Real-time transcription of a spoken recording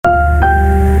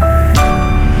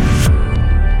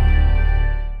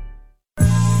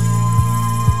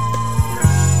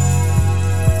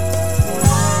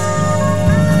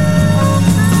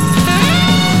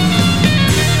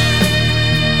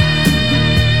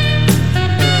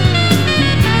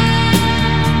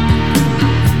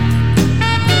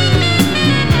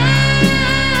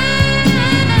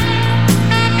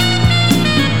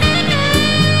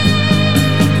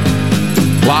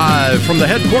from the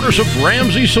headquarters of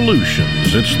Ramsey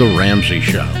Solutions, it's The Ramsey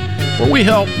Show, where we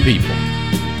help people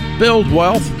build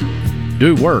wealth,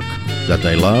 do work that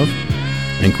they love,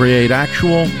 and create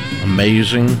actual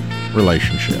amazing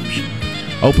relationships.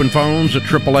 Open phones at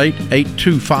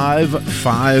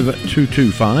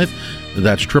 888-825-5225.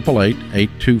 That's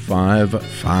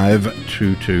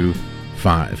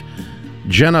 888-825-5225.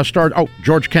 Jenna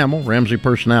George Kamel, Ramsey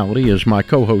Personality, is my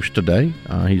co-host today.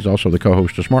 He's also the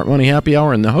co-host of Smart Money Happy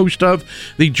Hour and the host of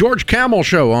the George Kamel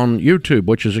Show on YouTube,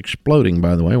 which is exploding,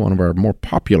 by the way, one of our more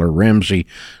popular Ramsey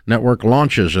Network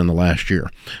launches in the last year.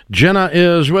 Jenna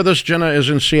is with us. Jenna is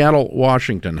in Seattle,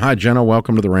 Washington. Hi, Jenna.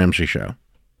 Welcome to the Ramsey Show.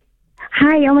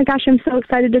 Hi. Oh, my gosh. I'm so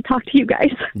excited to talk to you guys.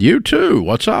 You too.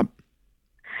 What's up?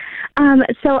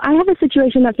 So I have a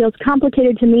situation that feels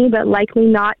complicated to me, but likely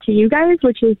not to you guys,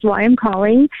 which is why I'm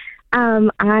calling.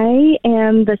 I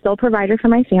am the sole provider for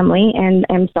my family and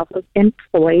am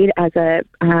self-employed as a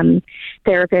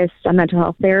therapist, a mental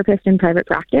health therapist in private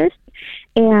practice.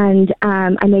 And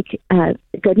I make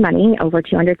good money, over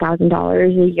 $200,000 a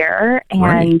year,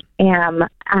 and am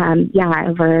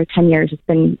over 10 years. It's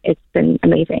been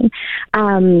amazing.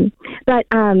 But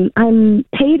I'm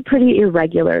paid pretty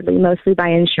irregularly, mostly by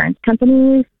insurance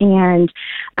companies, and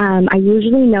I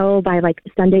usually know by like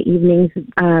Sunday evenings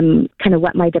kind of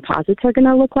what my deposits are going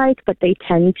to look like, but they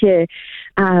tend to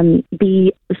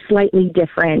be slightly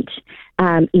different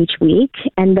each week.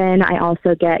 And then I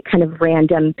also get kind of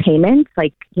random payments,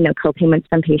 like, co-payments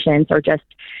from patients or just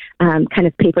kind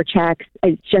of paper checks.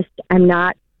 I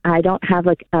don't have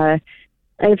like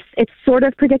it's sort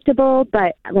of predictable,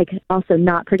 but like also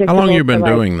not predictable. How long have you been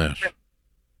doing this?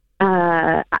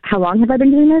 How long have I been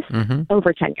doing this? Mm-hmm.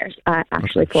 Over 10 years,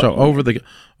 actually. Okay. So over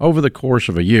the course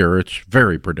of a year, it's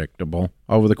very predictable.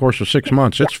 Over the course of 6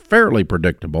 months, it's fairly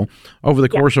predictable. Over the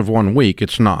course of 1 week,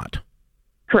 it's not.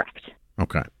 Correct.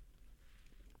 Okay.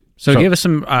 So give us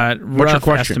some rough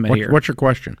estimate here. What's your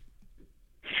question?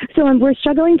 So we're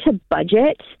struggling to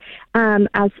budget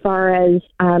as far as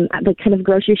the kind of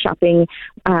grocery shopping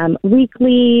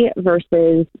weekly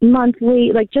versus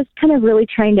monthly, like just kind of really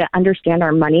trying to understand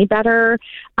our money better.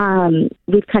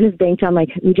 We've kind of banked on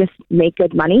we just make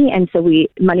good money, and so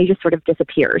money just sort of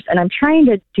disappears. And I'm trying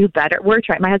to do better.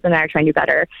 My husband and I are trying to do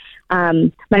better.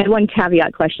 My one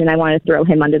caveat question I want to throw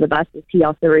him under the bus is he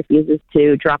also refuses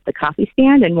to drop the coffee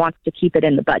stand and wants to keep it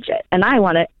in the budget. And I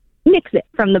want to nix it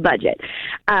from the budget.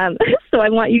 So I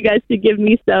want you guys to give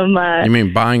me some... you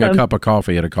mean buying a cup of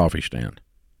coffee at a coffee stand?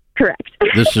 Correct.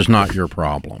 This is not your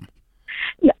problem.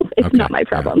 No, it's not my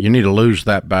problem. You need to lose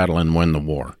that battle and win the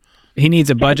war. He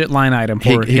needs a budget line item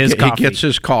for his coffee. He gets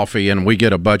his coffee, and we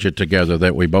get a budget together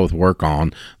that we both work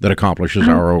on that accomplishes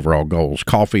our overall goals.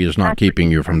 Coffee is not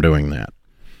keeping you from doing that.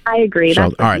 I agree. So,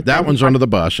 all right, that one's under the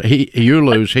bus. You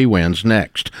lose, he wins.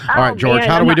 Next. All right, George,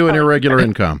 how do we do an irregular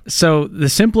income? So the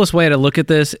simplest way to look at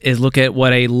this is look at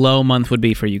what a low month would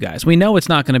be for you guys. We know it's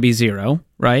not going to be zero,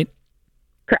 right?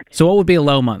 Correct. So what would be a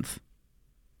low month?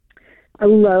 A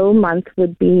low month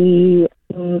would be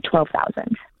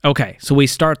 $12,000. Okay, so we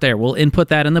start there. We'll input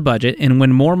that in the budget, and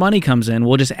when more money comes in,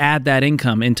 we'll just add that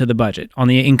income into the budget on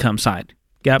the income side.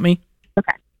 Got me?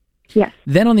 Okay. Yes.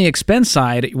 Then on the expense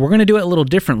side, we're going to do it a little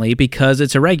differently because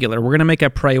it's irregular. We're going to make a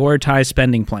prioritized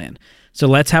spending plan. So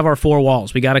let's have our four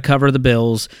walls. We got to cover the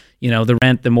bills, the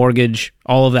rent, the mortgage,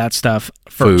 all of that stuff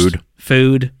first.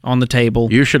 Food on the table.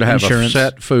 You should have insurance.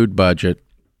 a set food budget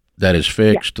that is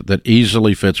fixed, that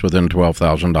easily fits within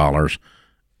 $12,000,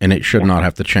 and it should not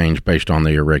have to change based on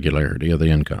the irregularity of the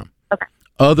income. Okay.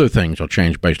 Other things will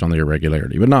change based on the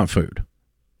irregularity, but not food.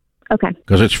 Okay.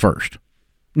 Because it's first.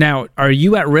 Now, are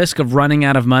you at risk of running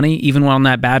out of money even on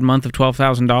that bad month of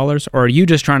 $12,000, or are you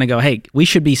just trying to go, hey, we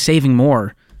should be saving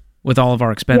more with all of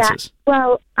our expenses? Yeah.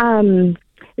 Well,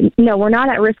 no, we're not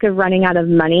at risk of running out of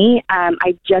money.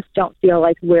 I just don't feel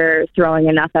like we're throwing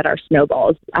enough at our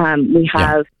snowballs. We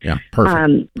have... Yeah,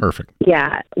 perfect. Perfect.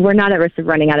 Yeah, we're not at risk of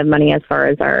running out of money as far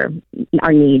as our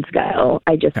needs go.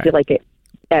 I just feel like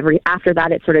after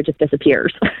that, it sort of just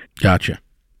disappears. Gotcha.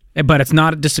 But it's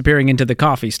not disappearing into the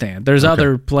coffee stand. There's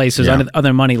other places,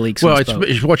 other money leaks. Well,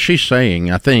 it's what she's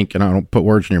saying, I think, and I don't put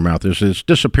words in your mouth, is it's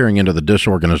disappearing into the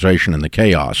disorganization and the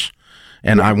chaos.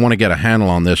 And I want to get a handle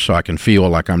on this so I can feel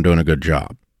like I'm doing a good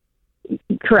job.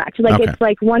 Correct. It's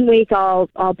like 1 week I'll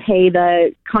pay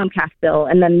the Comcast bill,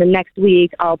 and then the next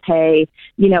week I'll pay,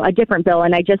 a different bill,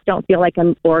 and I just don't feel like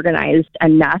I'm organized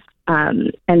enough.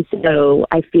 And so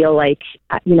I feel like,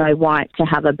 I want to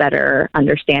have a better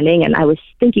understanding. And I was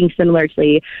thinking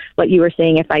similarly what you were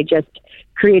saying, if I just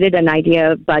created an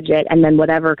idea budget and then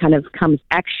whatever kind of comes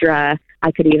extra,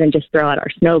 I could even just throw out our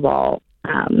snowball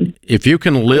If you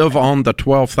can live on the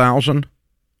 $12,000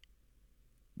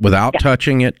 without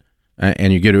touching it,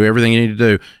 and you get to everything you need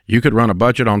to do, you could run a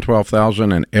budget on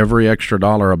 $12,000, and every extra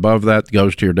dollar above that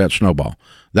goes to your debt snowball.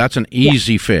 That's an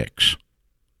easy fix.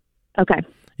 Okay.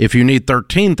 If you need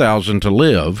 $13,000 to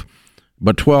live,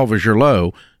 but 12 is your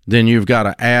low, then you've got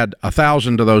to add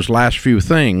 $1,000 to those last few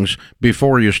things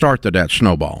before you start the debt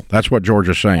snowball. That's what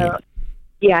Georgia's saying.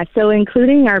 So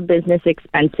including our business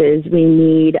expenses, we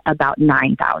need about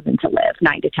 $9,000 to live,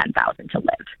 $9,000 to $10,000 to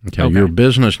live. Okay, your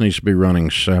business needs to be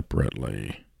running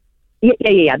separately.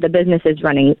 Yeah. The business is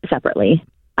running separately.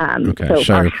 So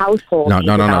our household.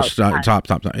 No.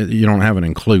 Stop. You don't have it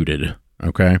included.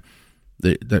 Okay,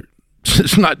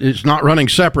 it's not running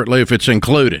separately if it's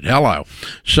included. Hello.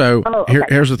 So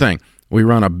here's the thing: we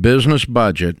run a business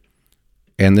budget,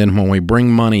 and then when we bring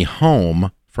money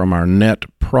home from our net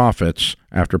profits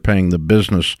after paying the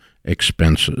business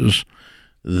expenses,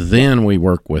 then we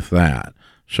work with that.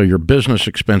 So your business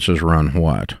expenses run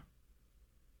what?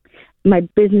 My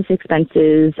business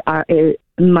expenses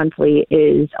monthly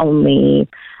is only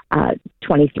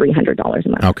 $2,300 a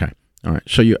month. Okay. All right.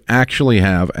 So you actually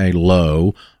have a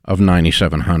low of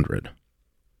 $9,700.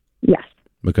 Yes.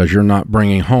 Because you're not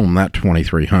bringing home that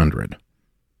 $2,300.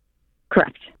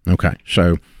 Correct. Okay.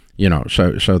 So,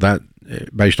 so that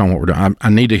based on what we're doing,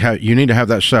 you need to have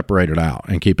that separated out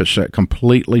and keep it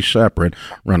completely separate.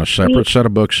 Run a separate set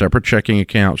of books, separate checking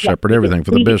account, separate everything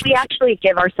for the business. We actually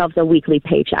give ourselves a weekly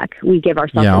paycheck. But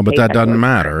that doesn't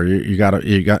matter. You got,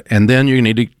 and then you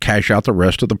need to cash out the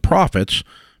rest of the profits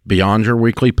beyond your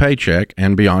weekly paycheck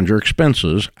and beyond your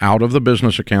expenses out of the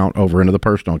business account over into the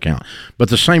personal account. But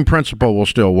the same principle will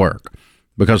still work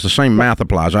because the same math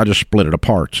applies. I just split it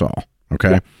apart, Saul.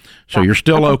 Okay. So you're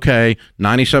still okay.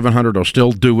 $9,700 will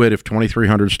still do it. If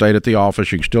 $2,300 stayed at the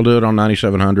office, you can still do it on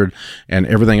 $9,700, and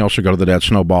everything else will go to the debt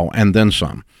snowball and then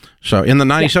some. So in the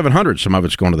 $9,700, some of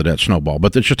it's going to the debt snowball,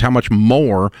 but that's just how much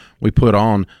more we put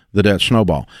on the debt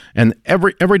snowball. And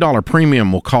every dollar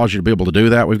premium will cause you to be able to do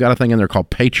that. We've got a thing in there called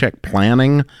paycheck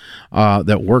planning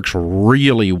that works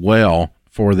really well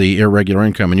for the irregular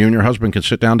income, and you and your husband can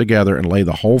sit down together and lay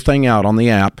the whole thing out on the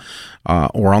app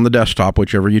or on the desktop,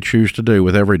 whichever you choose to do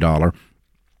with every dollar,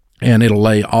 and it'll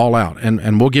lay all out.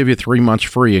 And we'll give you 3 months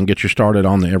free and get you started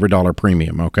on the every dollar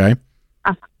premium, okay?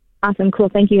 Awesome. Cool.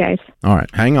 Thank you, guys. All right.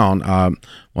 Hang on.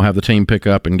 We'll have the team pick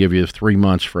up and give you 3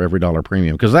 months for every dollar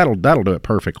premium because that'll do it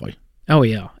perfectly. Oh,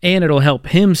 yeah. And it'll help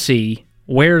him see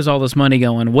where's all this money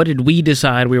going? What did we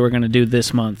decide we were going to do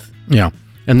this month? Yeah.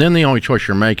 And then the only choice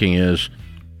you're making is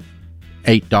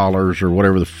 $8 or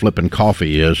whatever the flipping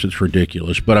coffee is. It's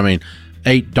ridiculous. But I mean,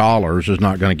 $8 is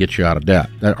not going to get you out of debt.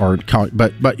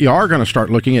 But you are going to start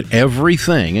looking at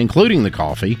everything, including the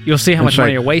coffee. You'll see how much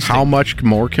money you're wasting. How much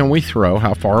more can we throw?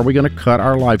 How far are we going to cut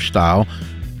our lifestyle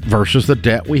versus the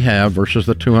debt we have versus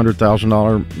the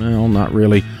 $200,000, well, not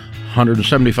really,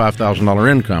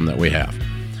 $175,000 income that we have.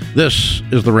 This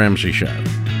is The Ramsey Show.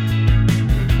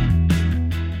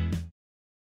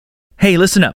 Hey,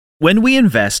 listen up. When we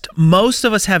invest, most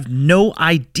of us have no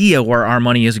idea where our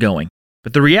money is going.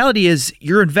 But the reality is,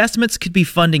 your investments could be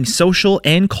funding social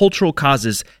and cultural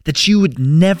causes that you would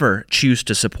never choose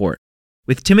to support.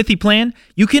 With Timothy Plan,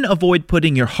 you can avoid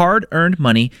putting your hard-earned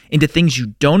money into things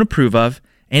you don't approve of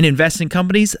and invest in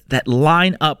companies that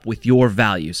line up with your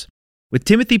values. With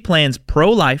Timothy Plan's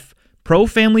pro-life,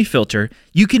 pro-family filter,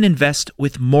 you can invest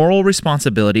with moral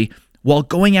responsibility while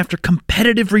going after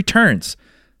competitive returns.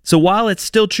 So while it's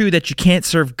still true that you can't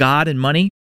serve God and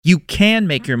money, you can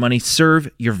make your money serve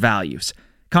your values.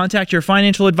 Contact your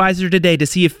financial advisor today to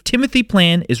see if Timothy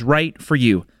Plan is right for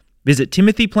you. Visit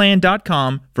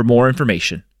timothyplan.com for more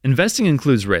information. Investing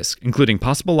includes risk, including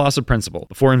possible loss of principal.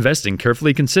 Before investing,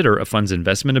 carefully consider a fund's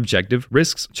investment objective,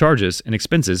 risks, charges, and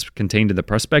expenses contained in the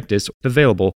prospectus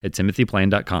available at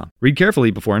timothyplan.com. Read carefully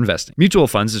before investing. Mutual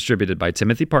funds distributed by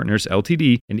Timothy Partners,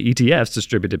 Ltd., and ETFs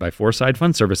distributed by Foreside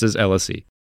Fund Services, LLC.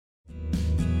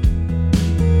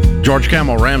 George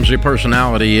Kamel, Ramsey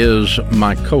Personality, is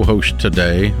my co-host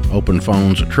today. Open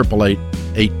phones at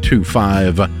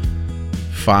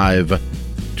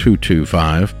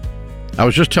 888-825-5225. I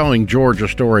was just telling George a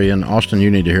story, and Austin, you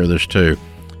need to hear this too.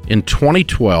 In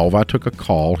 2012, I took a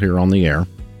call here on the air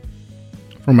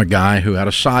from a guy who had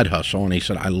a side hustle, and he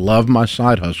said, I love my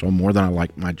side hustle more than I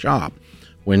like my job.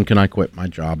 When can I quit my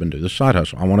job and do the side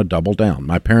hustle? I want to double down.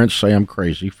 My parents say I'm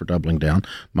crazy for doubling down.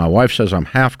 My wife says I'm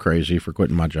half crazy for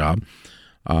quitting my job.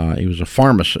 He was a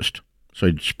pharmacist, so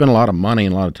he'd spent a lot of money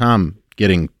and a lot of time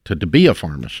getting to be a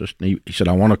pharmacist. And he said,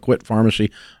 I want to quit pharmacy.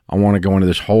 I want to go into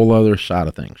this whole other side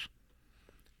of things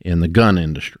in the gun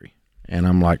industry. And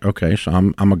I'm like, okay, so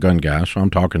I'm a gun guy, so I'm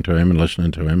talking to him and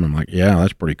listening to him. I'm like, yeah,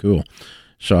 that's pretty cool.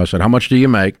 So I said, how much do you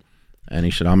make? And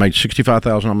he said, I made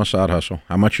 $65,000 on my side hustle.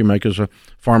 How much you make as a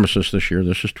pharmacist this year?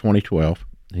 This is 2012.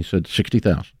 He said,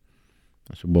 $60,000. I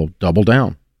said, well, double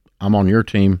down. I'm on your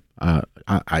team.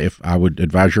 If I would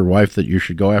advise your wife that you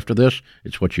should go after this,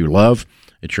 it's what you love.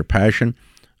 It's your passion.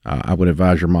 I would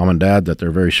advise your mom and dad that they're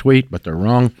very sweet, but they're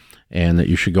wrong, and that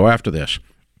you should go after this.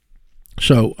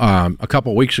 So a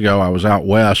couple of weeks ago, I was out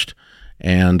west,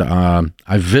 and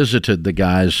I visited the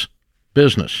guy's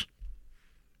business.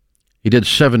 He did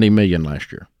 $70 million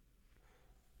last year.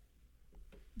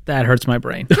 That hurts my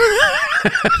brain.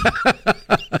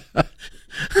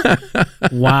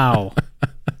 Wow.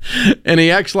 And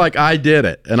he acts like I did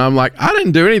it. And I'm like, I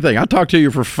didn't do anything. I talked to you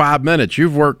for 5 minutes.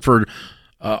 You've worked for,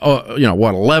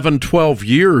 11, 12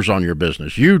 years on your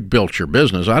business. You built your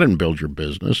business. I didn't build your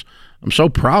business. I'm so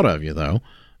proud of you, though.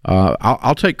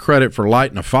 I'll take credit for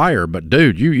lighting a fire, but,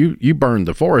 dude, you burned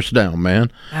the forest down,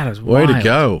 man. That is wild.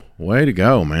 Way to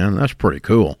go, man. That's pretty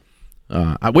cool.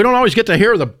 We don't always get to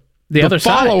hear the other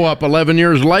follow-up 11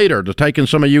 years later to taking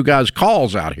some of you guys'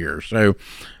 calls out here. So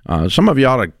some of you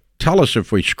ought to tell us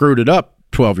if we screwed it up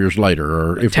 12 years later,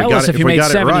 or if we got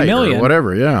it right, or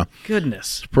whatever. Yeah.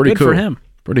 Goodness. It's pretty Good cool. for him.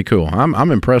 Pretty cool. I'm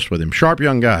impressed with him. Sharp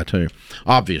young guy, too,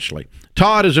 obviously.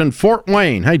 Todd is in Fort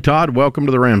Wayne. Hey, Todd, welcome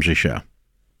to the Ramsey Show.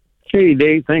 Hey,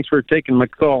 Dave. Thanks for taking my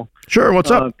call. Sure.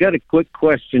 What's up? I've got a quick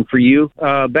question for you.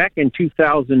 Back in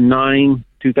 2009,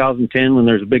 2010, when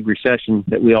there's a big recession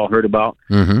that we all heard about,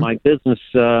 my business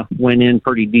went in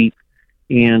pretty deep.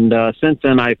 And since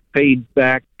then, I've paid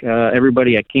back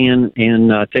everybody I can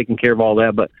and taken care of all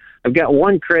that. But I've got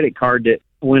one credit card that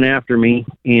went after me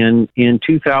in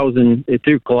 2000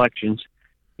 through collections.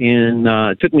 And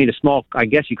it took me to I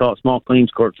guess you call it small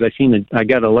claims court, because I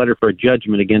got a letter for a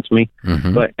judgment against me.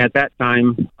 But at that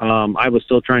time, I was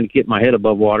still trying to get my head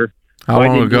above water. How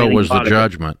long ago was the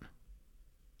judgment?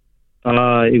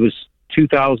 It was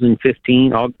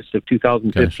 2015, August of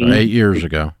 2015. Okay, so 8 years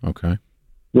ago. Okay.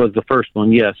 Was the first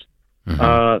one, yes.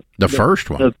 The first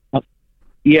one?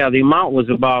 The amount was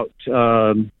about, I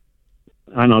don't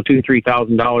know,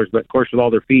 $2,000-3,000. But, of course, with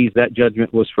all their fees, that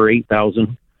judgment was for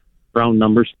 $8,000. Round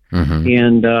numbers.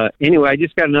 And anyway, I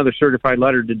just got another certified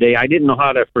letter today. I didn't know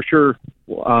how to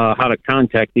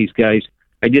contact these guys.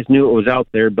 I just knew it was out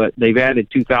there, but they've added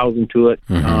 $2,000 to it.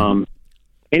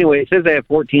 Anyway, it says they have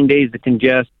 14 days to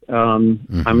congest.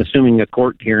 I'm assuming a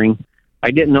court hearing.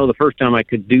 I didn't know the first time I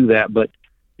could do that, but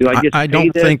do I just? I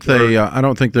don't think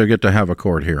they'll get to have a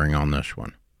court hearing on this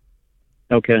one.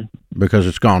 Okay. Because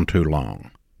it's gone too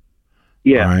long.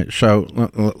 Yeah. All right. So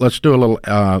let's do a little.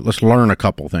 Let's learn a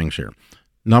couple things here.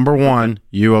 Number one,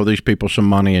 you owe these people some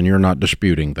money, and you're not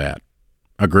disputing that.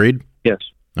 Agreed? Yes.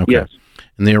 Okay. Yes.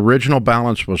 And the original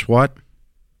balance was what?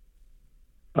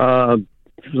 I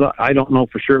don't know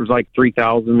for sure. It was like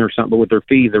 $3,000 or something. But with their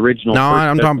fees, the original. No,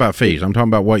 I'm talking about fees. I'm talking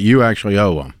about what you actually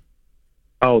owe them.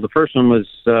 Oh, the first one was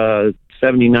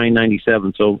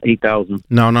 $79.97, so $8,000.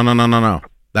 No.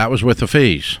 That was with the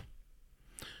fees.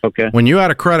 Okay. When you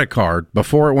had a credit card,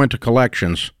 before it went to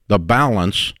collections, the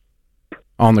balance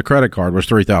on the credit card was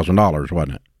 $3,000,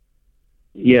 wasn't it?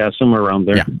 Yeah, somewhere around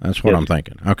there. Yeah, that's what I'm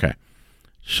thinking. Okay.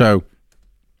 So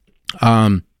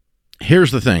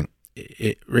here's the thing.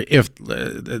 If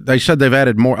they said they've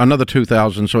added another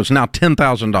 $2,000, so it's now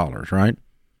 $10,000, right?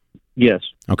 Yes.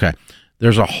 Okay.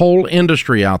 There's a whole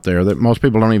industry out there that most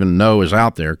people don't even know is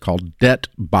out there called debt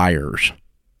buyers.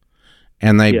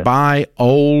 And they buy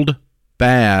old,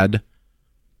 bad,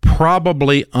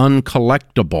 probably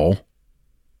uncollectible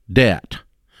debt.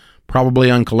 Probably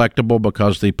uncollectible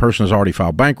because the person has already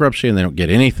filed bankruptcy and they don't get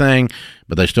anything,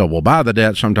 but they still will buy the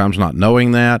debt, sometimes not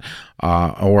knowing that,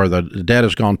 or the debt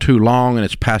has gone too long and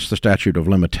it's past the statute of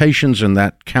limitations in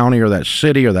that county or that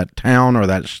city or that town or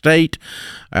that state,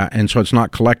 and so it's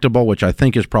not collectible, which I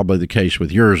think is probably the case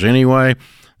with yours anyway.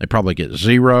 They probably get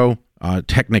zero,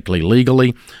 technically,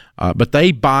 legally, but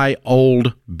they buy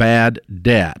old, bad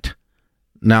debt.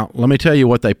 Now, let me tell you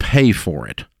what they pay for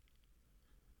it.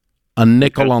 A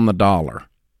nickel on the dollar,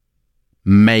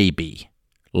 maybe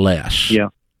less. Yeah.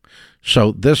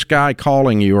 So this guy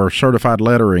calling you or certified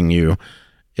lettering you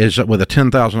is with a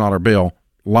 $10,000 bill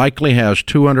likely has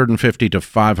 $250 to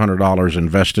 $500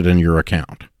 invested in your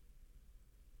account.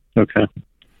 Okay.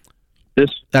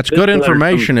 That's good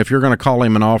information if you're going to call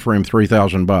him and offer him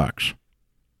 $3,000.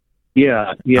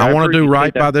 Yeah. I want to do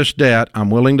right by this debt. I'm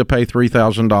willing to pay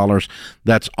 $3,000.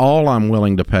 That's all I'm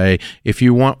willing to pay. If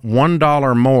you want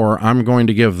 $1 more, I'm going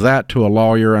to give that to a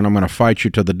lawyer, and I'm going to fight you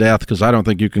to the death because I don't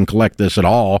think you can collect this at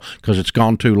all because it's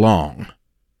gone too long.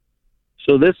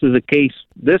 So this is a case.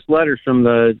 This letter's from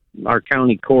our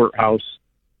county courthouse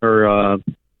or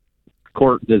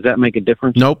court. Does that make a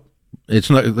difference? Nope. It's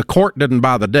not, the court didn't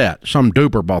buy the debt. Some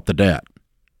duper bought the debt.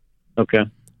 Okay.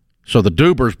 So the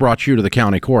dupers brought you to the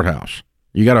county courthouse.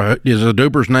 Is the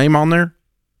duper's name on there?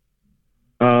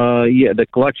 Yeah, the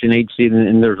collection agency,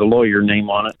 and there's a lawyer name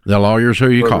on it. The lawyer's who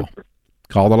you call.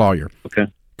 Call the lawyer. Okay.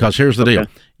 Because here's the deal.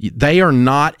 They are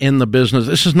not in the business.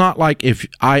 This is not like if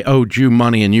I owed you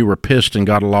money and you were pissed and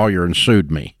got a lawyer and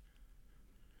sued me.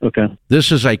 Okay.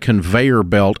 This is a conveyor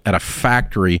belt at a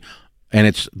factory, and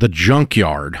it's the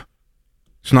junkyard.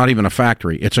 It's not even a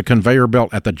factory. It's a conveyor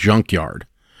belt at the junkyard.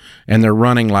 And they're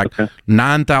running like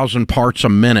 9,000 parts a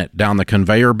minute down the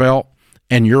conveyor belt,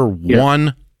 and you're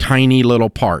one tiny little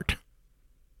part.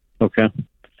 Okay.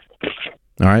 All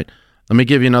right. Let me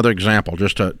give you another example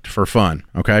just for fun,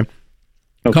 okay?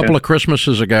 A couple of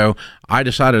Christmases ago, I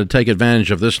decided to take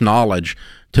advantage of this knowledge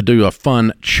to do a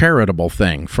fun charitable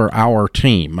thing for our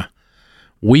team.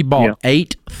 We bought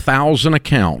 8,000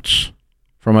 accounts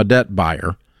from a debt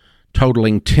buyer,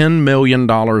 totaling $10 million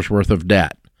worth of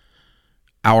debt.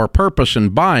 Our purpose in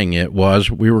buying it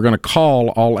was we were going to call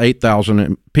all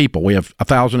 8,000 people. We have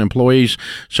 1,000 employees,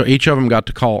 so each of them got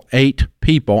to call 8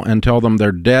 people and tell them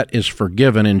their debt is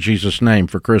forgiven in Jesus' name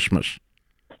for Christmas.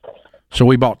 So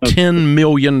we bought $10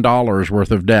 million worth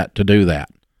of debt to do that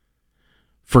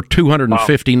for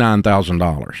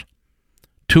 $259,000.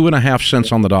 2.5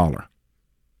 cents on the dollar.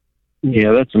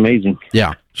 Yeah, that's amazing.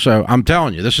 Yeah. So I'm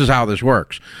telling you, this is how this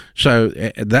works. So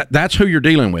that's who you're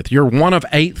dealing with. You're one of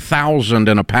 8,000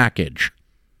 in a package.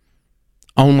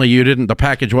 Only the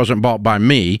package wasn't bought by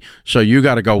me, so you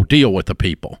got to go deal with the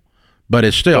people. But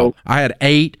it's still, I had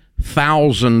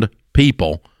 8,000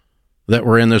 people that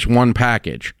were in this one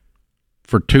package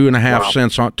for 2.5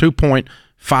 cents on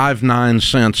 2.59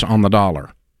 cents on the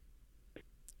dollar.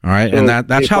 All right, and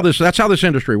that's how this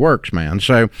industry works, man.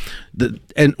 So,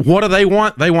 and what do they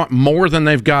want? They want more than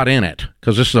they've got in it,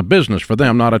 because this is a business for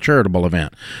them, not a charitable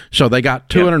event. So they got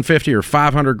 $250 or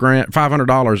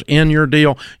 $500 in your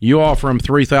deal. You offer them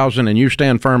 $3,000, and you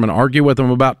stand firm and argue with them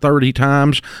about 30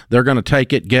 times. They're going to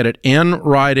take it, get it in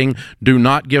writing. Do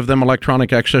not give them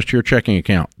electronic access to your checking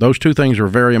account. Those two things are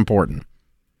very important.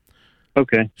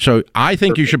 Okay. So I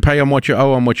think you should pay them what you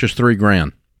owe them, which is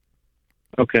 $3,000.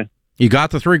 Okay. You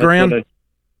got the $3,000?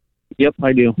 Yep,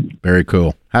 I do. Very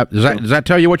cool. Does that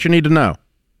tell you what you need to know?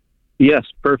 Yes,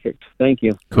 perfect. Thank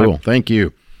you. Cool. Thank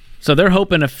you. So they're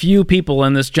hoping a few people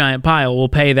in this giant pile will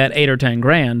pay that $8 or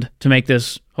 $10,000 to make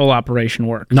this whole operation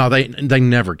work. No, they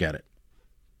never get it.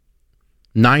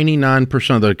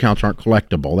 99% of the accounts aren't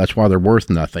collectible. That's why they're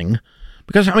worth nothing.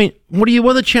 Because, I mean, what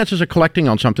are the chances of collecting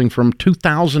on something from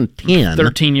 2010?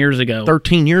 13 years ago.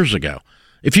 13 years ago.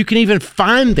 If you can even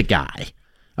find the guy.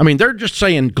 I mean, they're just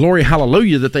saying glory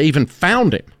hallelujah that they even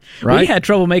found him, right? We had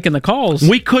trouble making the calls.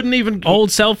 We couldn't even... Old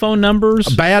cell phone numbers.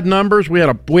 Bad numbers. We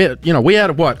had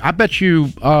what? I bet you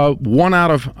 1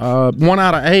 out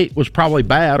of 8 was probably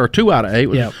bad, or 2 out of 8.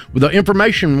 Yep. The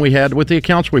information we had with the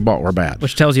accounts we bought were bad.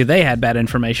 Which tells you they had bad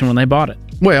information when they bought it.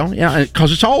 Well, yeah,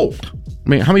 because it's old. I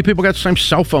mean, how many people got the same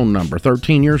cell phone number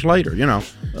 13 years later,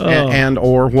 and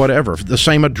or whatever, the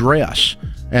same address?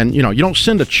 And, you don't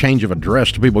send a change of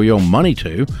address to people you owe money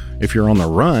to if you're on the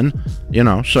run,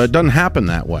 so it doesn't happen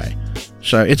that way.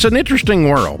 So it's an interesting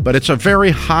world, but it's a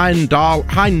very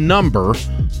high number,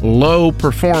 low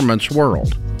performance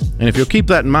world. And if you'll keep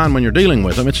that in mind when you're dealing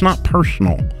with them, it's not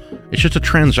personal. It's just a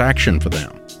transaction for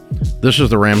them. This is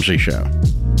The Ramsey Show.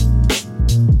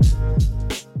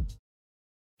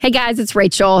 Hey guys, it's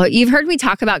Rachel. You've heard me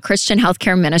talk about Christian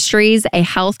Healthcare Ministries, a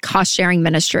health cost-sharing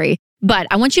ministry. But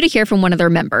I want you to hear from one of their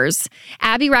members.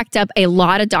 Abby racked up a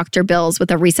lot of doctor bills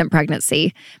with a recent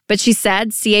pregnancy, but she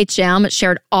said CHM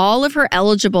shared all of her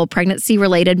eligible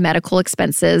pregnancy-related medical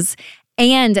expenses,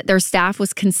 and their staff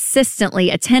was consistently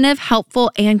attentive,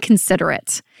 helpful, and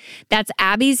considerate. That's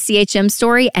Abby's CHM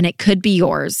story, and it could be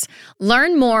yours.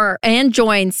 Learn more and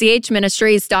join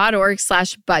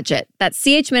chministries.org/budget. That's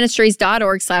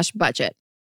chministries.org/budget.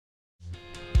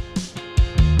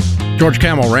 George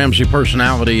Kamel, Ramsey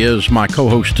Personality, is my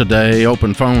co-host today.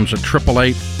 Open phones at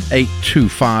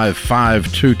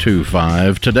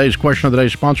 888-825-5225. Today's question of the day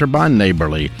is sponsored by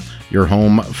Neighborly, your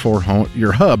hub for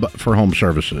home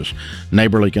services.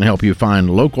 Neighborly can help you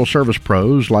find local service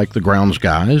pros like the grounds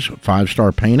guys,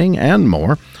 5-star painting, and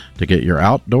more to get your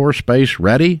outdoor space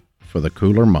ready for the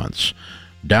cooler months.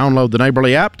 Download the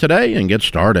Neighborly app today and get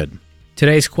started.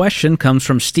 Today's question comes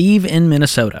from Steve in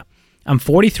Minnesota. I'm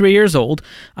 43 years old.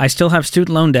 I still have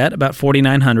student loan debt, about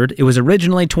 $4,900. It was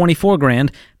originally $24,000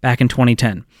 back in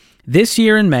 2010. This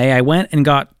year in May, I went and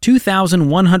got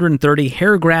 2,130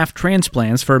 hair graft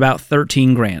transplants for about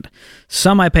 $13,000.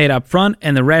 Some I paid up front,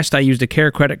 and the rest I used a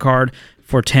care credit card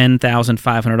for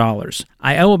 $10,500.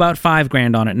 I owe about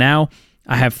 $5,000 on it now.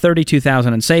 I have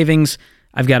 $32,000 in savings.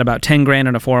 I've got about $10,000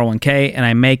 in a 401k, and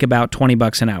I make about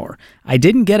 $20 an hour. I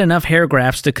didn't get enough hair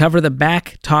grafts to cover the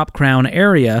back top crown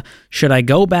area. Should I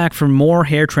go back for more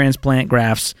hair transplant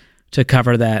grafts to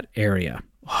cover that area?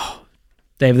 Whoa.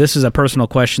 Dave, this is a personal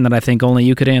question that I think only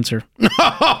you could answer.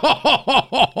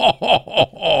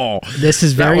 This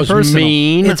is very personal.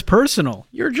 Mean. It's personal.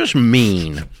 You're just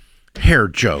mean. Hair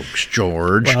jokes,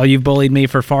 George. Well, you've bullied me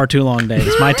for far too long, Dave.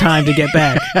 It's my time to get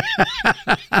back.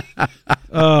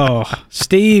 Oh,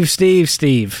 Steve.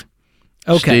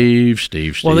 Okay.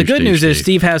 Steve. Well, the good news is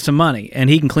Steve has some money, and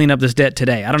he can clean up this debt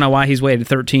today. I don't know why he's waited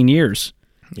 13 years.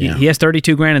 Yeah. He has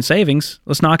 $32,000 in savings.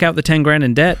 Let's knock out the $10,000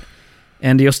 in debt,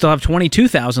 and you'll still have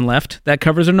 $22,000 left. That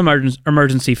covers an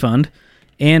emergency fund,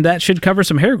 and that should cover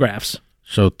some hair grafts.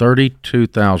 So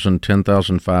 $32,000,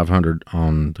 $10,500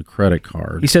 on the credit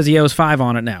card. He says he owes $5,000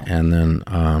 on it now. And then,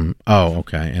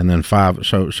 okay, and then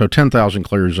 $5,000. So $10,000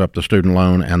 clears up the student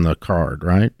loan and the card,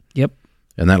 right? Yep.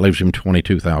 And that leaves him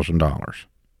 $22,000,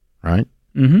 right?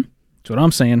 Mm-hmm. That's what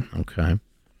I'm saying. Okay.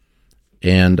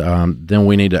 And then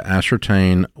we need to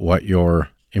ascertain what your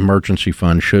emergency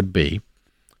fund should be,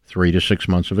 3 to 6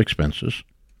 months of expenses.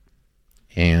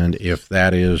 And if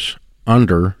that is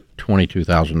under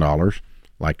 $22,000,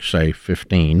 like say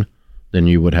 15, then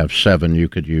you would have 7 you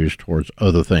could use towards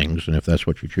other things. And if that's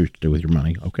what you choose to do with your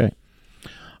money, okay.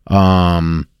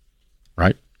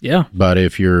 Right? Yeah. But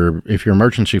if your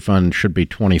emergency fund should be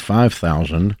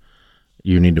 $25,000,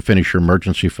 you need to finish your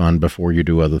emergency fund before you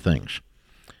do other things.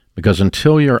 Because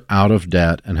until you're out of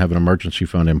debt and have an emergency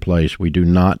fund in place, we do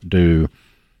not do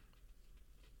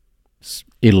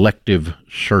elective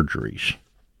surgeries.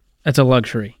 That's a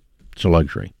luxury. It's a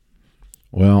luxury.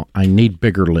 Well, I need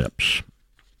bigger lips.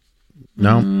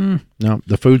 No,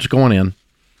 the food's going in.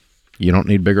 You don't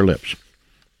need bigger lips.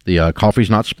 The coffee's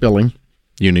not spilling.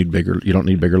 You don't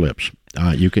need bigger lips.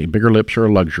 Bigger lips are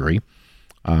a luxury.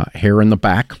 Hair in the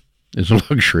back is a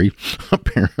luxury.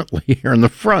 Apparently, hair in the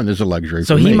front is a luxury.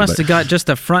 So he must have got just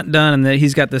the front done, and then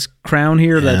he's got this crown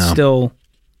here that's still.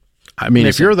 I mean,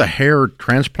 missing. If you're the hair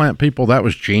transplant people, that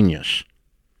was genius.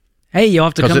 Hey, you'll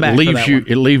have to come back for that one.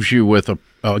 It leaves you with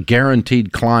a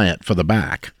guaranteed client for the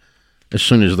back as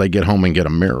soon as they get home and get a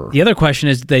mirror. The other question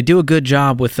is, did they do a good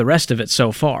job with the rest of it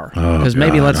so far? Because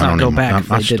maybe let's not go back.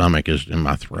 My stomach is in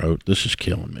my throat. This is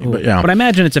killing me. But I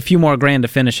imagine it's a few more grand to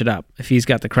finish it up if he's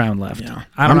got the crown left. Yeah.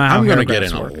 I don't know how I'm going to get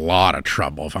in work. a lot of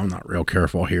trouble if I'm not real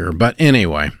careful here. But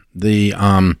anyway,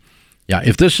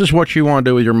 if this is what you want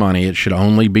to do with your money, it should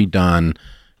only be done.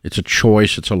 It's a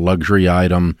choice. It's a luxury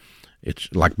item. It's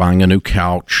like buying a new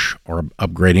couch or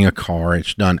upgrading a car.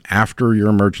 It's done after your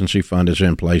emergency fund is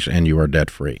in place and you are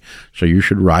debt-free. So you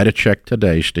should write a check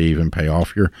today, Steve, and pay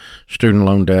off your student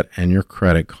loan debt and your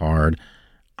credit card.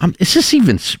 Is this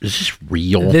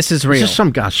real? This is real. Is this some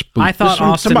guy spoofing? I thought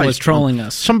Austin was trolling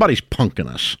us. Somebody's punking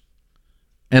us.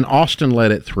 And Austin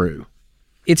let it through.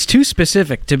 It's too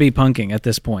specific to be punking at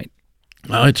this point.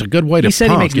 Well, it's a good way to punk. He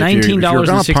said he makes $19.60 if you're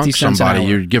going to punk somebody, an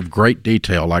hour. you give great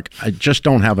detail. Like, I just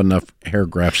don't have enough hair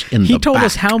grafts in the back. He told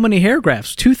us how many hair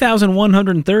grafts,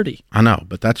 2,130. I know,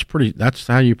 but that's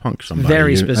how you punk somebody.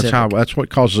 Very specific. That's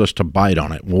what causes us to bite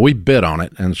on it. Well, we bid on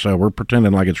it, and so we're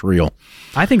pretending like it's real.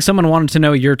 I think someone wanted to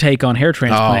know your take on hair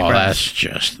transplant grafts. That's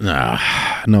just,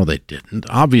 no, they didn't.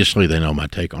 Obviously, they know my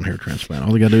take on hair transplant.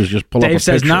 All they got to do is just pull up a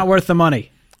picture. Dave says not worth the money.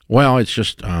 Well, it's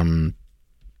just,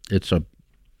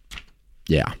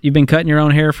 yeah. You've been cutting your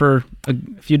own hair for a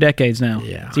few decades now.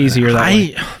 Yeah. It's easier that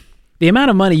way. The amount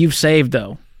of money you've saved,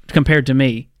 though, compared to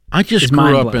me, I just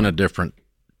grew up in a different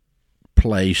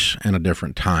place and a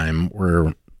different time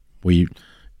where we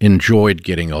enjoyed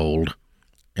getting old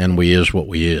and we is what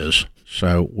we is.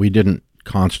 So we didn't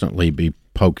constantly be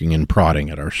poking and prodding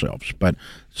at ourselves. But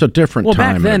it's a different time.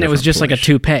 Well, back then it was just like a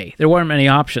toupee. There weren't many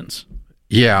options.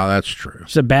 Yeah, that's true.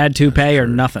 It's a bad toupee or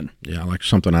nothing. Yeah, like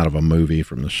something out of a movie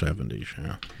from the 70s.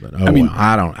 Yeah, but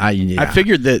I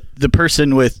figured that the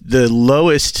person with the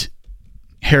lowest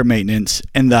hair maintenance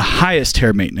and the highest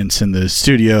hair maintenance in the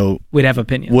studio would have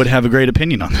opinions. Would have a great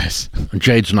opinion on this.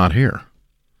 Jade's not here.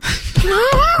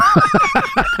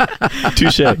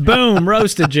 Touche. Boom,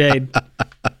 roasted Jade.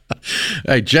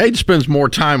 Hey, Jade spends more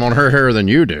time on her hair than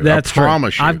you do. That's I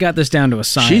promise true. you. I've got this down to a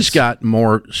science. She's got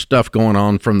more stuff going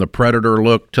on, from the Predator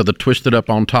look to the twisted up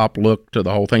on top look to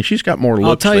the whole thing. She's got more looks.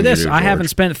 I'll tell you this: do, I haven't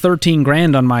spent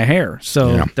 $13,000 on my hair,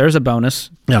 so there's a bonus.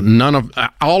 Yeah,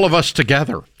 all of us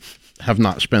together. have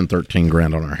not spent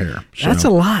 $13,000 on our hair. So. That's a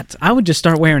lot. I would just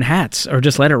start wearing hats or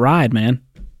just let it ride, man.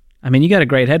 I mean, you got a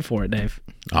great head for it, Dave.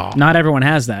 Oh. Not everyone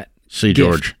has that. See, gift.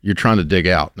 George, you're trying to dig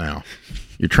out now.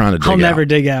 You're trying to dig out. I'll never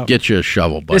dig out. Get you a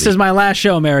shovel, buddy. This is my last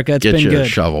show, America. It's been good. Get you a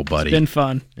shovel, buddy. It's been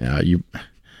fun. Yeah,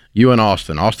 you and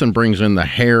Austin. Austin brings in the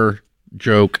hair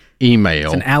joke email.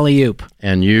 It's an alley-oop.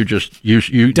 And you just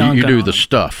you do the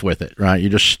stuff with it, right? You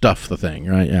just stuff the thing,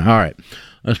 right? Yeah. All right.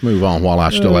 Let's move on while I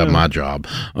still have my job.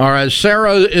 All right.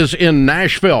 Sarah is in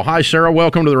Nashville. Hi, Sarah.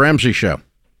 Welcome to the Ramsey Show.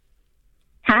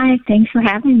 Hi. Thanks for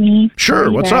having me. Sure.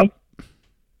 What's up?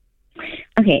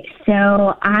 Okay.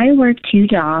 So I work 2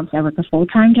 jobs. I work a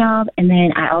full-time job, and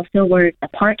then I also work a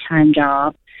part-time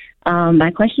job.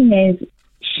 My question is,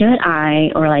 should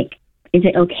I, or is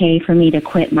it okay for me to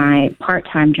quit my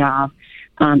part-time job,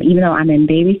 even though I'm in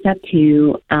baby step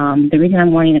 2? The reason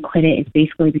I'm wanting to quit it is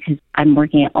basically because I'm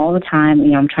working it all the time.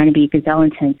 You know, I'm trying to be gazelle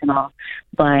intense and all,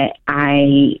 but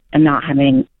I am not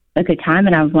having a good time,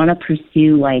 and I want to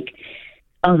pursue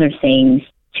other things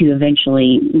to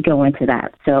eventually go into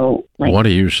that. So, what are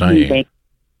you saying?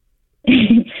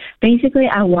 Music. Basically,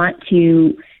 I want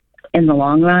to, in the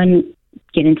long run,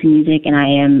 get into music, and I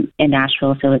am in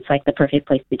Nashville, so it's the perfect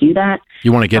place to do that.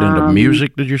 You want to get into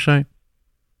music, did you say?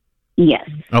 Yes.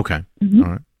 Okay. Mm-hmm.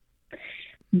 All right.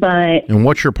 But and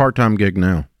what's your part-time gig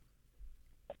now?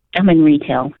 I'm in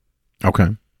retail. Okay.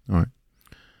 All right.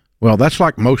 Well, that's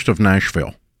like most of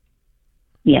Nashville.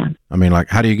 Yeah. I mean,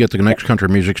 how do you get the next country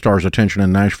music star's attention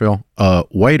in Nashville?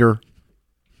 Waiter.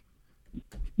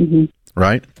 Mm-hmm.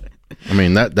 Right? I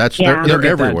mean, that's they're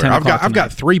everywhere. I've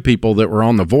got 3 people that were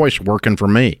on The Voice working for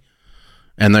me,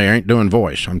 and they ain't doing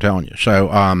voice. I'm telling you. So,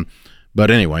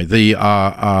 but anyway, it's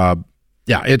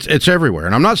everywhere.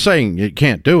 And I'm not saying you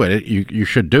can't do it. You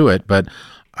should do it. But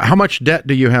how much debt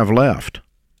do you have left?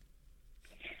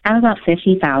 I have about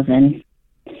 $50,000,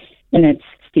 and it's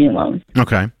student loans.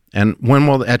 Okay. And when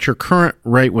will, at your current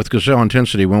rate with Gazelle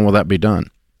Intensity, when will that be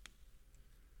done?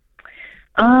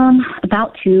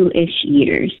 About 2-ish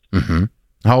years. Mm-hmm.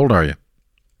 How old are you?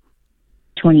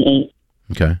 28.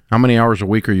 Okay. How many hours a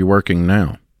week are you working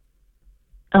now?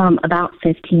 About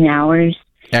 15 hours.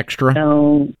 Extra?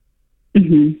 So,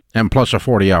 mm-hmm. And plus a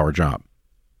 40-hour job?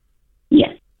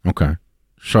 Yes. Okay.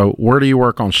 So where do you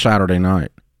work on Saturday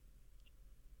night?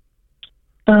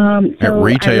 At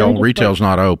retail? Retail's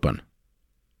not open.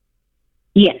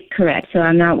 Yes, correct. So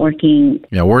I'm not working.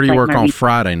 Yeah, where do you work on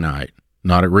Friday night?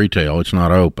 Not at retail. It's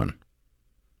not open.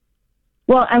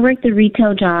 Well, I work the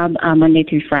retail job Monday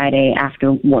through Friday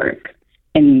after work,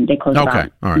 and they close about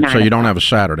 9 all right. So you don't have a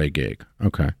Saturday gig.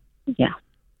 Okay. Yeah.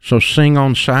 So sing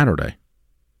on Saturday.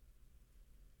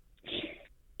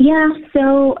 Yeah,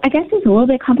 so I guess it's a little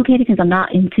bit complicated because I'm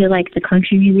not into the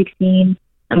country music scene.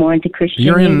 I'm more into Christian music.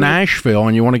 You're in music. Nashville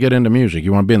and you want to get into music.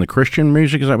 You want to be in the Christian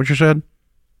music? Is that what you said?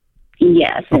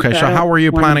 Yes. Okay, so how are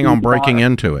you planning on breaking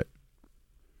into it?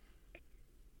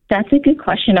 That's a good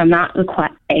question. I'm not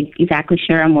exactly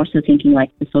sure. I'm more so thinking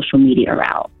the social media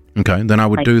route. Okay, then I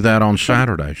would do that on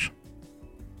Saturdays.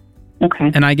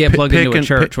 Okay. And I get plugged into a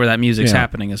church where that music's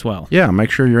happening as well. Yeah,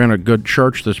 make sure you're in a good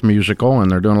church that's musical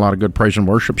and they're doing a lot of good praise and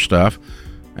worship stuff.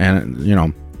 And,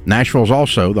 Nashville's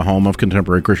also the home of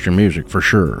contemporary Christian music, for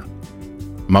sure.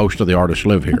 Most of the artists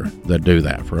live here that do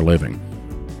that for a living.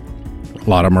 A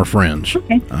lot of them are friends.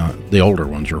 Okay. The older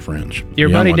ones are friends. Your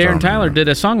buddy Darren Tyler did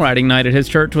a songwriting night at his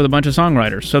church with a bunch of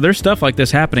songwriters. So there's stuff like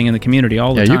this happening in the community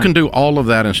all the time. Yeah, you can do all of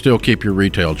that and still keep your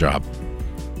retail job.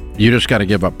 You just got to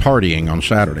give up partying on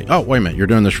Saturday. Oh, wait a minute. You're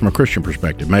doing this from a Christian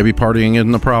perspective. Maybe partying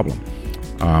isn't the problem.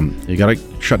 You got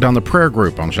to shut down the prayer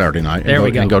group on Saturday night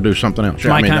and go do something else. It's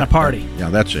my kind of party.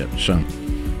 That's it. So,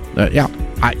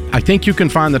 I think you can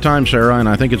find the time, Sarah, and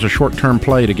I think it's a short-term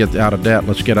play to get out of debt.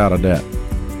 Let's get out of debt.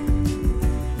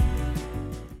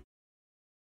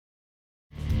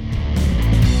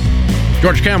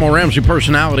 George Kamel, Ramsey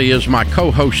Personality, is my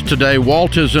co-host today.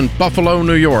 Walt is in Buffalo,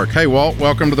 New York. Hey, Walt,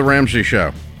 welcome to the Ramsey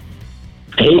Show.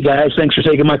 Hey, guys. Thanks for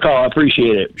taking my call. I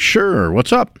appreciate it. Sure.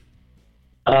 What's up?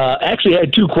 Actually, I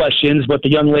had 2 questions, but the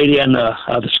young lady on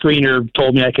the screener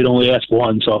told me I could only ask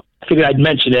one, so I figured I'd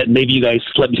mention it, and maybe you guys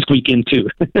let me squeak in, too.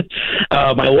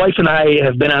 My wife and I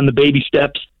have been on the baby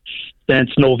steps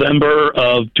since November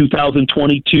of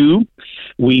 2022.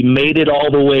 We made it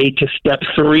all the way to step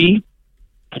 3.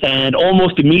 And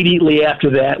almost immediately after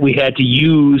that, we had to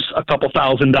use a couple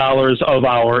 $1,000s of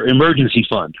our emergency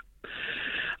fund.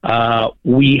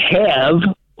 We have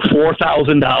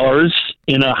 $4,000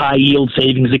 in a high-yield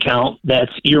savings account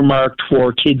that's earmarked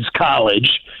for kids'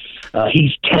 college.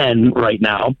 He's 10 right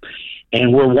now,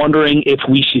 and we're wondering if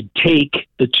we should take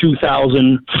the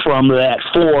 $2,000 from that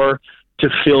 4 to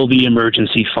fill the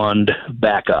emergency fund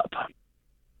back up?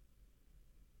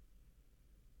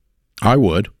 I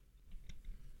would.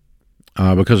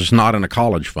 Because it's not in a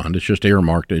college fund. It's just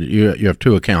earmarked. You have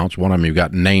two accounts. One of them you've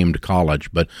got named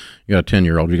college, but you got a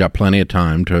 10-year-old. You got plenty of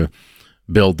time to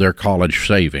build their college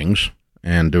savings,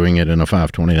 and doing it in a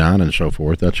 529 and so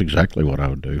forth. That's exactly what I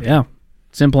would do. Yeah.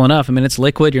 Simple enough. I mean, it's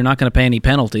liquid. You're not going to pay any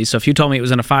penalties. So if you told me it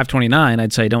was in a 529,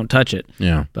 I'd say don't touch it.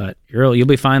 Yeah. But you'll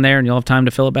be fine there, and you'll have time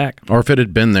to fill it back. Or if it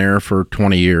had been there for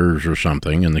 20 years or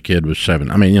something, and the kid was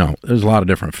 7. I mean, there's a lot of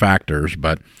different factors,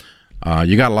 but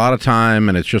you got a lot of time,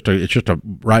 and it's just a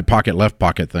right pocket, left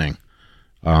pocket thing.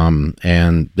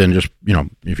 And then just,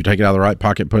 if you take it out of the right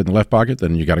pocket, put it in the left pocket,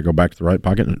 then you got to go back to the right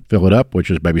pocket and fill it up,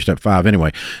 which is baby step 5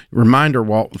 anyway. Reminder,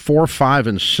 4, 5,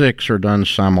 and 6 are done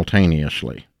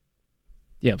simultaneously.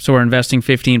 Yep. So we're investing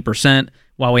 15%.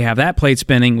 While we have that plate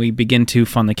spinning, we begin to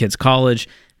fund the kids' college.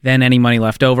 Then any money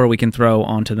left over, we can throw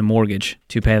onto the mortgage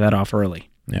to pay that off early.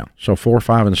 Yeah. So 4,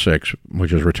 5, and 6,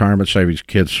 which is retirement savings,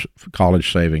 kids'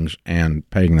 college savings, and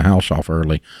paying the house off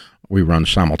early, we run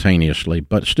simultaneously,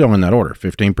 but still in that order.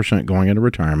 15% going into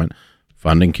retirement,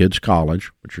 funding kids' college,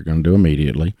 which you're going to do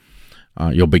immediately.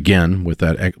 You'll begin with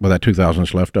that $2,000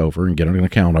 that's left over and get an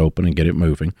account open and get it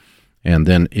moving. And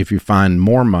then if you find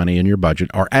more money in your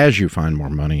budget, or as you find more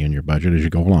money in your budget as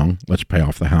you go along, let's pay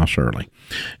off the house early.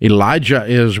 Elijah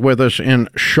is with us in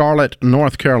Charlotte,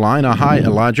 North Carolina. Hi,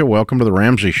 Elijah. Welcome to the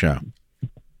Ramsey Show.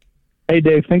 Hey,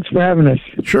 Dave. Thanks for having us.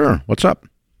 Sure. What's up?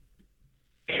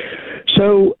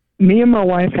 So me and my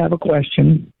wife have a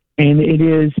question, and it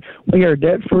is, we are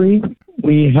debt-free.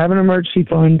 We have an emergency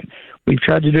fund. We've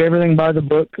tried to do everything by the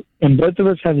book, and both of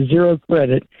us have 0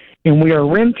 credit, and we are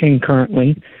renting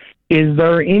currently. Is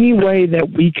there any way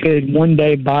that we could one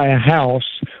day buy a house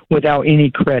without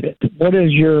any credit? What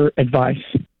is your advice?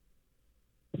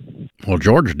 Well,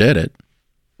 George did it.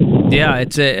 Yeah,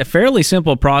 it's a fairly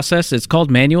simple process. It's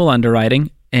called manual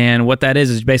underwriting. And what that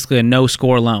is basically a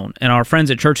no-score loan. And our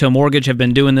friends at Churchill Mortgage have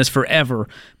been doing this forever.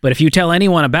 But if you tell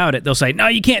anyone about it, they'll say, no,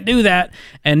 you can't do that.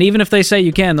 And even if they say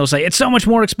you can, they'll say, it's so much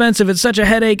more expensive. It's such a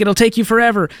headache. It'll take you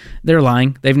forever. They're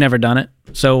lying. They've never done it.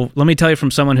 So let me tell you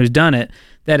from someone who's done it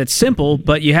that it's simple,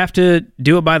 but you have to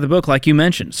do it by the book like you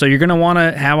mentioned. So you're going to want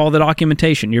to have all the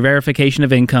documentation, your verification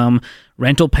of income,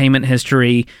 rental payment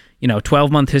history,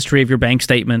 12-month history of your bank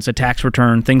statements, a tax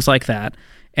return, things like that.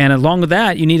 And along with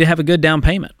that, you need to have a good down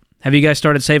payment. Have you guys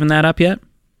started saving that up yet?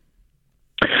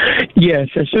 Yes.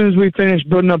 As soon as we finish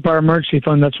building up our emergency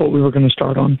fund, that's what we were going to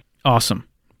start on. Awesome.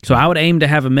 So I would aim to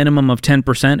have a minimum of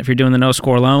 10% if you're doing the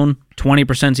no-score loan.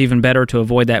 20% is even better to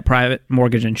avoid that private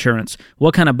mortgage insurance.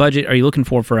 What kind of budget are you looking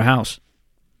for a house?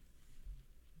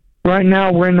 Right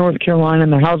now, we're in North Carolina,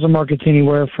 and the housing market's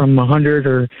anywhere from $100,000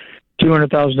 or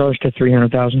 $200,000 to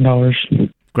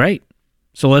 $300,000. Great.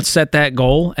 So let's set that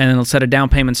goal, and let's set a down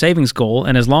payment savings goal.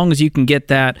 And as long as you can get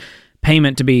that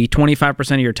payment to be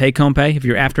 25% of your take-home pay, of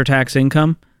your after-tax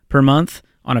income per month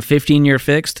on a 15-year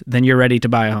fixed, then you're ready to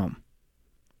buy a home.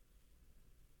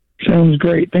 Sounds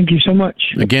great. Thank you so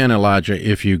much. Again, Elijah,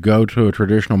 if you go to a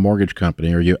traditional mortgage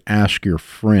company or you ask your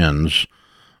friends,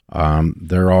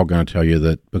 they're all going to tell you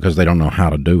that because they don't know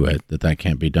how to do it, that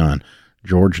can't be done.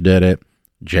 George did it.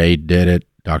 Jade did it.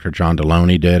 Dr. John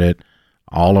Deloney did it.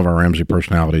 All of our Ramsey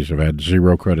personalities have had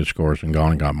 0 credit scores and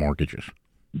gone and got mortgages.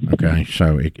 Okay,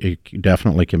 so it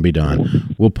definitely can be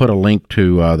done. We'll put a link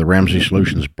to the Ramsey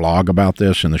Solutions blog about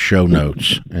this in the show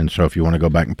notes. And so if you want to go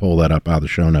back and pull that up out of the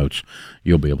show notes,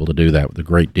 you'll be able to do that with a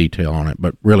great detail on it.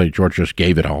 But really, George just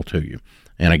gave it all to you.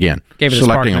 And again,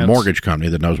 selecting a mortgage company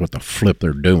that knows what the flip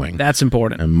they're doing. That's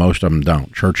important. And most of them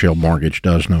don't. Churchill Mortgage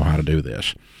does know how to do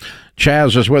this.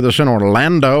 Chaz is with us in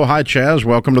Orlando. Hi, Chaz.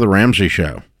 Welcome to the Ramsey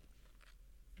Show.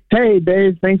 Hey,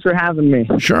 Dave. Thanks for having me.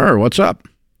 Sure. What's up?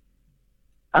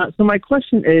 So my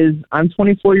question is, I'm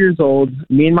 24 years old.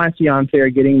 Me and my fiance are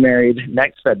getting married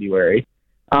next February.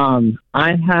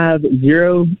 I have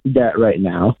 0 debt right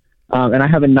now, and I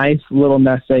have a nice little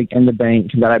nest egg in the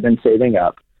bank that I've been saving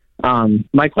up.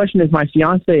 My question is, my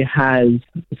fiance has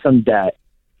some debt.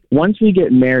 Once we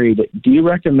get married, do you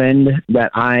recommend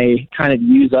that I kind of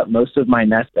use up most of my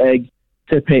nest egg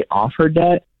to pay off her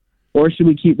debt? Or should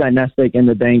we keep that nest egg in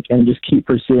the bank and just keep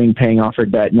pursuing paying off our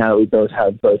debt now that we both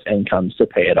have both incomes to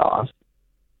pay it off?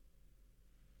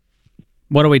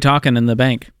 What are we talking in the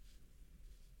bank?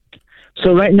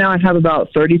 So right now I have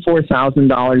about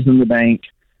 $34,000 in the bank.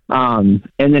 And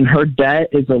then her debt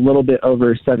is a little bit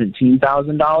over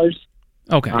 $17,000.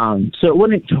 Okay. So it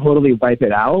wouldn't totally wipe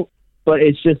it out, but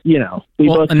it's just, we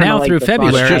both and now through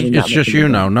February. It's just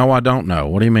No, I don't know.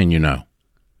 What do you mean you know?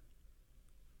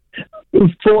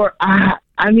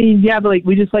 I I mean, yeah, but like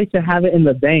we just like to have it in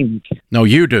the bank. No,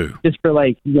 you do. Just for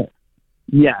like,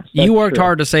 yes. You worked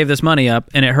hard to save this money up,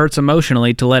 and it hurts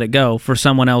emotionally to let it go for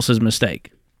someone else's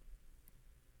mistake.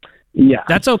 Yeah.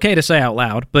 That's okay to say out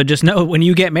loud, but just know when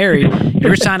you get married,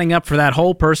 you're signing up for that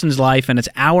whole person's life, and it's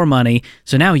our money.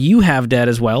 So now you have debt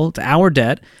as well. It's our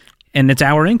debt, and it's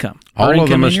our income. All of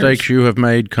the mistakes you have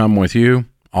made come with you.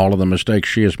 All of the mistakes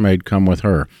she has made come with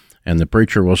her. And the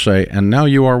preacher will say, and now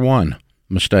you are one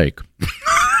mistake.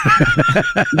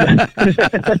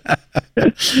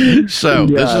 So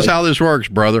this is how this works,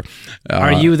 brother.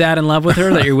 Are you that in love with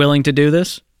her that you're willing to do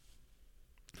this?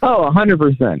 Oh,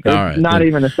 100%. All right. Not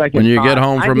even a second. When you get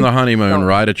home from the honeymoon,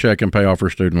 write a check and pay off her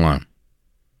student loan.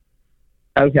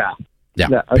 Okay.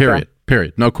 Yeah. Okay.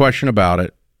 Period. No question about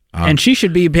it. And she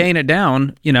should be paying it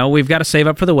down. You know, we've got to save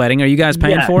up for the wedding. Are you guys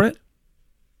paying for it?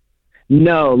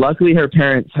 No. Luckily, her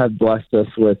parents have blessed us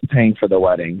with paying for the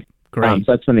wedding. Great.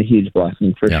 So that's been a huge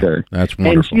blessing for sure. That's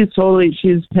wonderful. And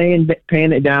she's paying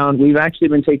it down. We've actually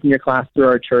been taking your class through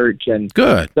our church, and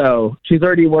good. So she's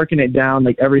already working it down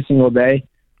like every single day.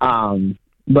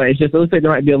 But it looks like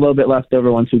there might be a little bit left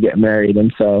over once we get married,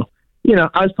 and so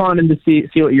I was calling in to see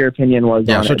what your opinion was.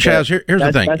 Yeah. On So it, Chaz, here's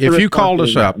the thing: if you called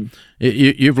us up,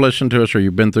 you've listened to us, or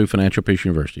you've been through Financial Peace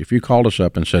University. If you called us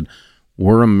up and said,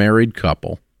 "We're a married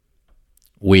couple,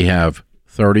 we have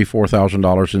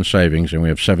 $34,000 in savings, and we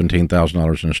have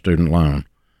 $17,000 in a student loan,"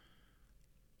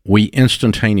 we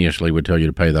instantaneously would tell you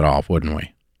to pay that off, wouldn't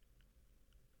we?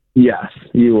 Yes,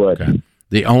 you would. Okay.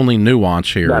 The only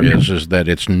nuance here is that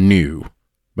it's new,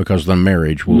 because the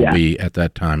marriage will be at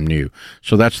that time new.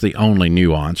 So that's the only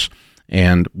nuance.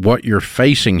 And what you're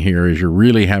facing here is you're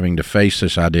really having to face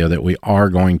this idea that we are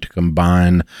going to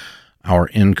combine our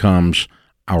incomes,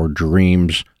 our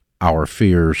dreams, our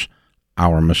fears,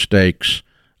 our mistakes,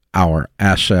 our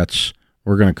assets.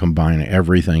 We're going to combine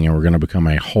everything, and we're going to become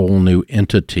a whole new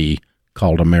entity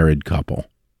called a married couple.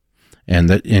 And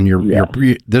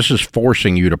this is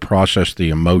forcing you to process the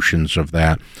emotions of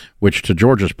that, which, to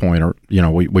George's point, are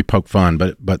we poke fun,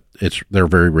 but they're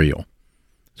very real.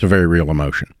 It's a very real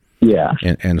emotion. Yeah.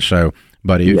 And so,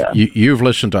 but you've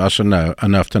listened to us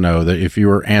enough to know that if you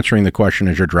were answering the question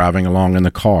as you're driving along in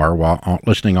the car while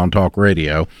listening on talk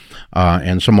radio,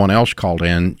 and someone else called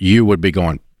in, you would be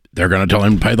going, "They're going to tell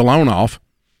him to pay the loan off."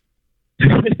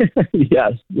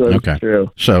 Yes, that's true.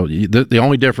 So the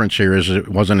only difference here is it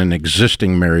wasn't an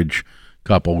existing marriage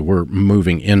couple. We're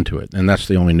moving into it, and that's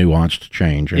the only nuance to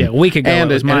change. And, a week ago,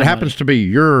 and it happens to be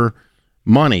your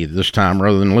money this time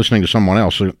rather than listening to someone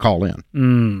else call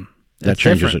in. That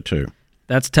changes it too.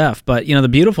 That's tough. But, the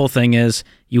beautiful thing is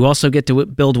you also get to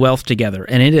build wealth together,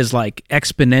 and it is like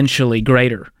exponentially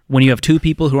greater when you have two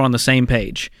people who are on the same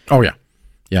page. Oh, yeah.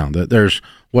 Yeah, there's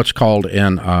what's called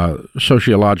in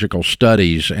sociological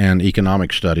studies and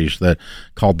economic studies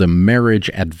called the marriage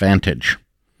advantage.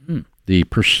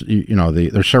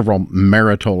 There's several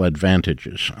marital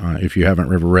advantages. If you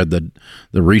haven't ever read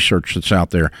the research that's out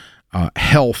there,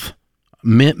 health,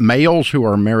 males who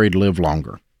are married live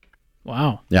longer.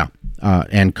 Wow. Yeah,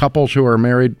 and couples who are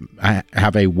married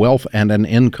have a wealth and an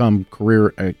income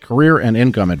career and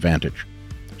income advantage.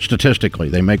 Statistically,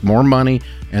 they make more money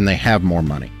and they have more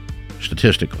money,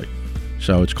 statistically.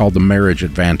 So it's called the Marriage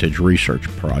Advantage research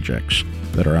projects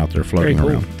that are out there floating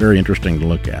around. Very interesting to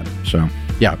look at. So,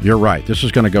 yeah, you're right. This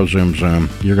is going to go zoom, zoom.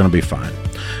 You're going to be fine.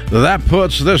 That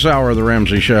puts this hour of The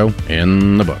Ramsey Show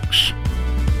in the books.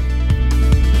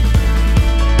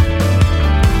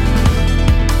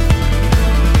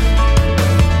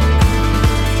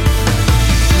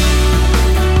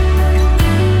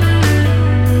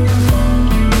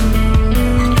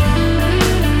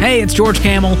 Hey, it's George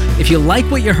Kamel. If you like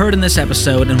what you heard in this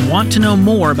episode and want to know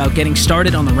more about getting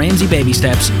started on the Ramsey baby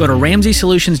steps, go to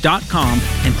RamseySolutions.com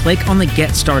and click on the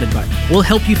Get Started button. We'll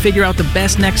help you figure out the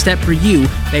best next step for you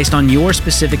based on your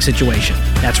specific situation.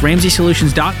 That's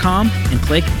RamseySolutions.com and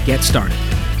click Get Started.